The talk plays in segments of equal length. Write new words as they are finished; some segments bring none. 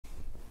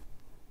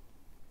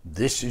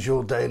This is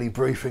your daily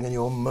briefing and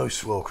you're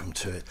most welcome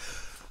to it.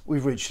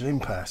 We've reached an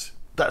impasse.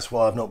 That's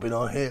why I've not been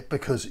on here,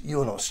 because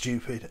you're not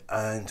stupid,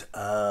 and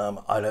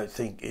I don't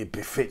think it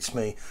befits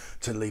me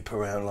to leap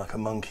around like a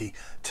monkey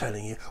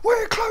telling you,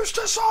 we're close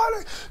to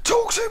signing,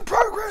 talks in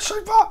progress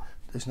so far.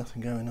 There's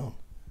nothing going on.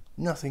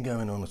 Nothing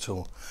going on at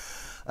all.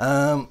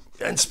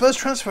 And Spurs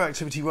transfer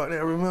activity right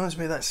now reminds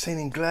me of that scene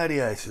in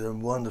Gladiator, the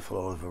wonderful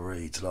Oliver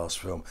Reed's last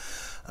film,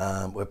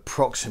 where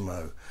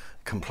Proximo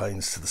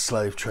complains to the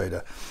slave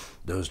trader,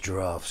 those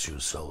giraffes you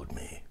sold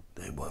me,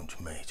 they won't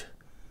mate.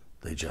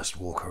 They just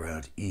walk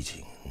around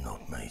eating,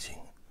 not mating.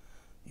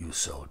 You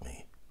sold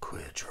me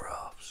queer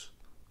giraffes,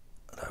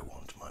 and I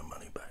want my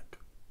money back.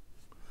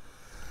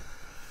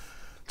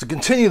 To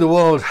continue the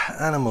wild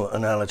animal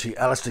analogy,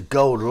 Alistair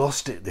Gold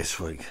lost it this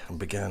week and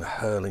began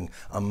hurling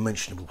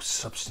unmentionable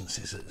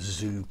substances at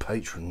zoo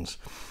patrons.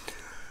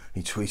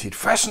 He tweeted,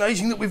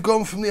 fascinating that we've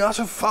gone from the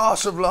utter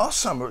farce of last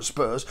summer at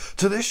Spurs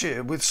to this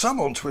year, with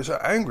some on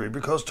Twitter angry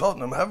because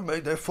Tottenham haven't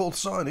made their fourth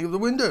signing of the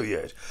window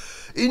yet.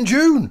 In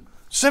June,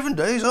 7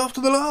 days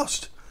after the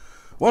last.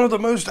 One of the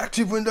most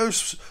active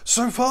windows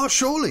so far,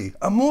 surely,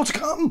 and more to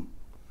come.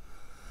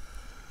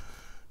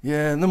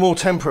 Yeah, and the more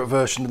temperate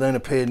version then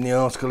appeared in the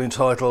article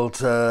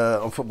entitled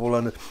on Football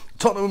London,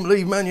 Tottenham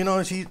leave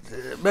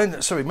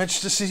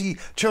Manchester City,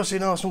 Chelsea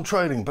and Arsenal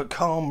trailing, but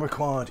calm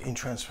required in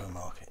transfer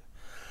market.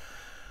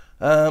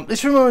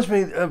 This reminds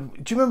me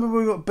of, do you remember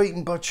when we got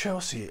beaten by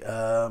Chelsea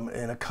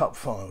in a cup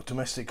final,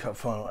 domestic cup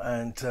final,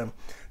 and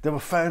there were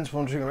fans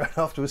wandering around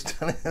afterwards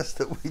telling us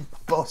that we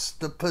bossed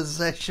the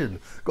possession,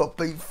 got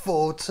beat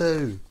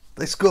 4-2.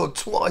 They scored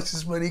twice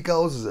as many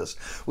goals as us.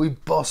 We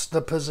bossed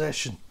the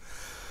possession.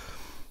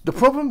 The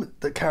problem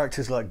that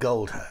characters like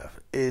Gold have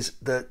is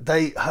that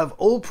they have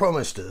all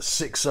promised us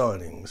 6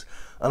 signings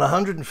and a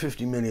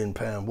 £150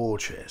 million war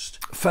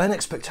chest. Fan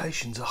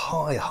expectations are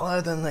high,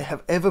 higher than they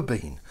have ever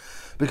been,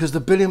 because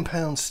the £1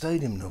 billion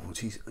stadium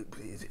novelty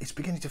is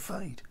beginning to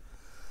fade.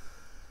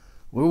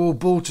 We're all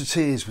bored to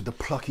tears with the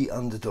plucky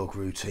underdog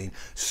routine.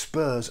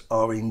 Spurs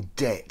are in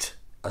debt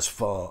as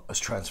far as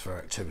transfer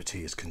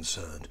activity is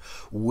concerned.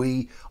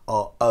 We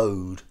are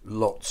owed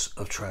lots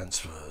of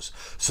transfers.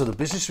 So the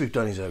business we've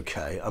done is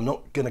okay. I'm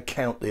not going to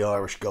count the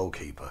Irish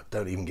goalkeeper.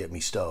 Don't even get me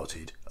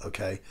started,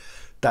 okay?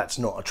 That's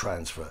not a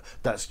transfer.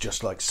 That's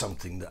just like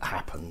something that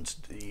happened.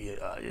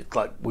 It's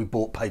like we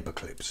bought paper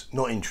clips.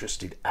 Not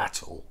interested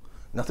at all.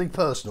 Nothing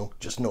personal,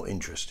 just not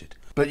interested.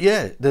 But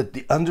yeah, the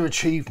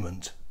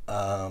underachievement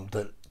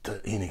that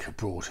ENIC have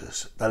brought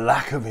us, the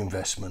lack of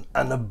investment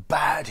and the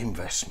bad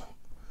investment.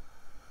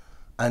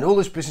 And all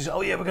this business,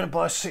 oh yeah, we're going to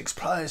buy 6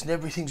 players and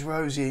everything's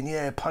rosy and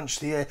yeah, punch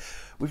the air.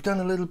 We've done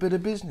a little bit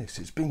of business.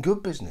 It's been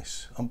good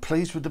business. I'm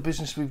pleased with the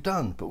business we've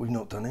done, but we've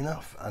not done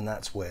enough. And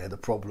that's where the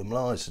problem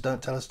lies. So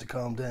don't tell us to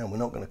calm down. We're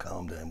not going to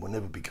calm down. We'll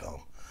never be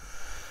calm.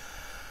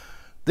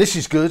 This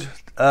is good.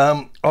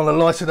 On a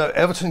lighter note,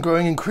 Everton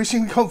growing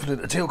increasingly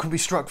confident a deal can be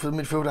struck for the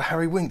midfielder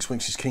Harry Winks.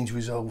 Winks is keen to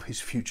resolve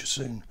his future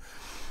soon.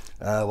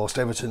 Whilst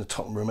Everton and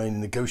Tottenham remain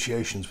in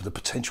negotiations with a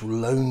potential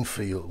loan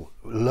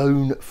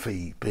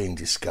fee being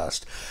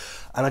discussed.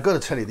 And I've got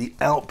to tell you, the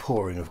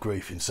outpouring of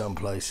grief in some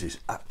places,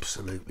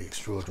 absolutely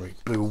extraordinary,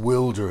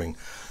 bewildering.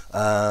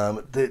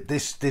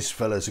 This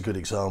fella's a good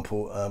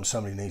example.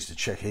 Somebody needs to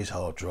check his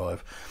hard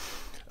drive.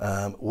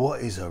 What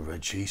is a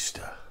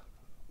regista?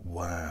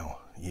 Wow.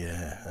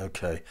 Yeah,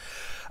 okay.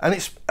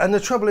 And the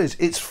trouble is,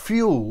 it's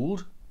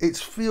fueled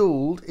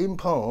in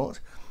part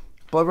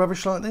by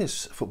rubbish like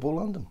this, Football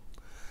London.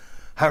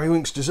 Harry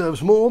Winks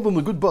deserves more than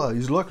the goodbye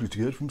he's likely to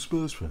get from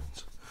Spurs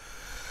fans.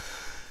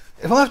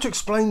 If I have to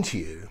explain to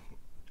you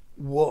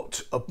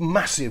what a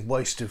massive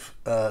waste of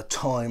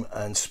time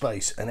and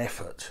space and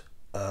effort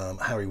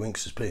Harry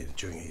Winks has been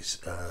during his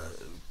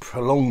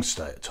prolonged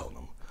stay at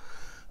Tottenham,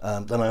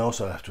 then I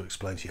also have to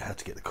explain to you how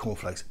to get the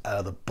cornflakes out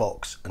of the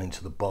box and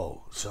into the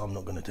bowl, so I'm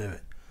not going to do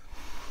it.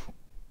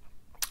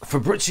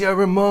 Fabrizio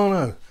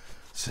Romano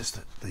says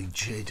that the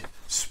Jed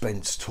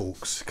Spence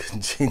talks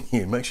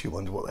continue. Makes you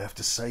wonder what they have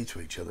to say to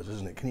each other,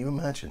 doesn't it? Can you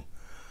imagine?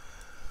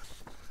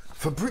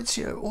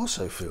 Fabrizio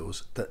also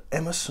feels that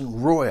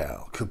Emerson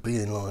Royale could be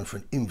in line for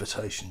an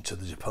invitation to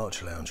the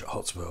departure lounge at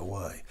Hotspur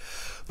away.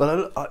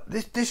 But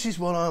this is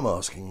what I'm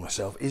asking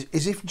myself,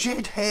 is if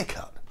Jed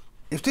haircut,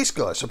 if this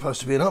guy's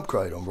supposed to be an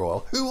upgrade on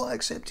Royal, who I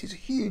accept is a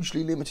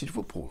hugely limited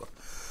footballer,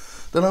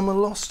 then I'm at a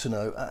loss to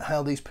know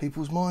how these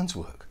people's minds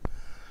work.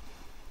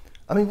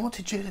 I mean, what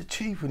did Jed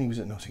achieve when he was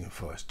at Nottingham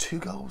Forest? 2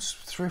 goals,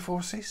 3 or 4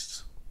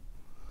 assists?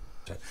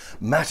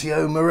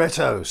 Matteo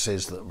Moretto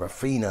says that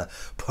Rafinha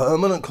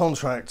permanent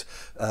contract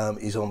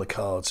is on the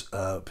cards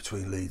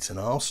between Leeds and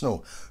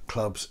Arsenal.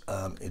 Clubs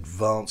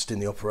advanced in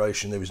the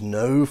operation. There is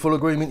no full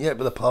agreement yet,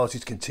 but the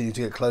parties continue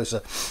to get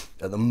closer.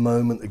 At the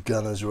moment, the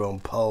Gunners are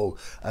on pole.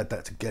 Add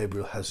that to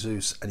Gabriel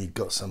Jesus, and you've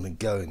got something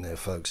going there,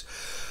 folks.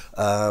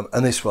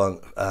 And this one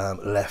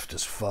left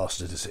as fast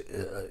as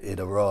it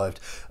arrived.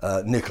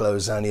 Nicolò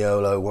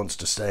Zaniolo wants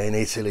to stay in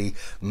Italy.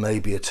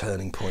 Maybe a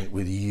turning point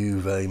with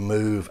Juve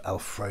move.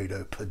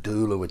 Alfredo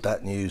Pedulla with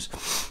that news.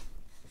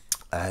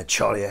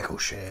 Charlie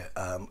Eccleshare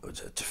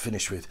to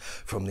finish with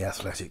from The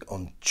Athletic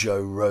on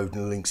Joe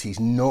Rodon links. He's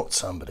not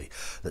somebody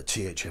that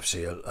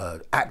THFC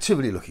are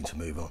actively looking to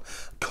move on.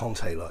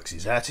 Conte likes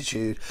his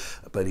attitude,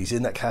 but he's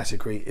in that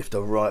category. If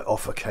the right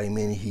offer came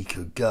in, he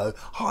could go.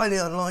 Highly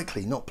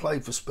unlikely, not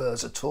played for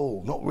Spurs at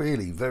all, not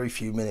really, very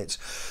few minutes.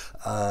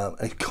 And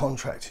his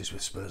contract is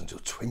with Spurs until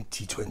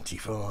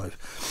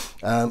 2025.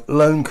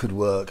 Loan could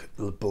work.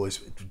 The boys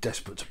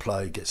desperate to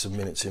play, get some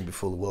minutes in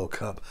before the World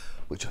Cup,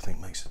 which I think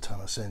makes a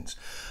ton of sense.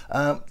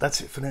 That's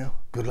it for now.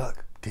 Good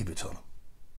luck. Keep it on.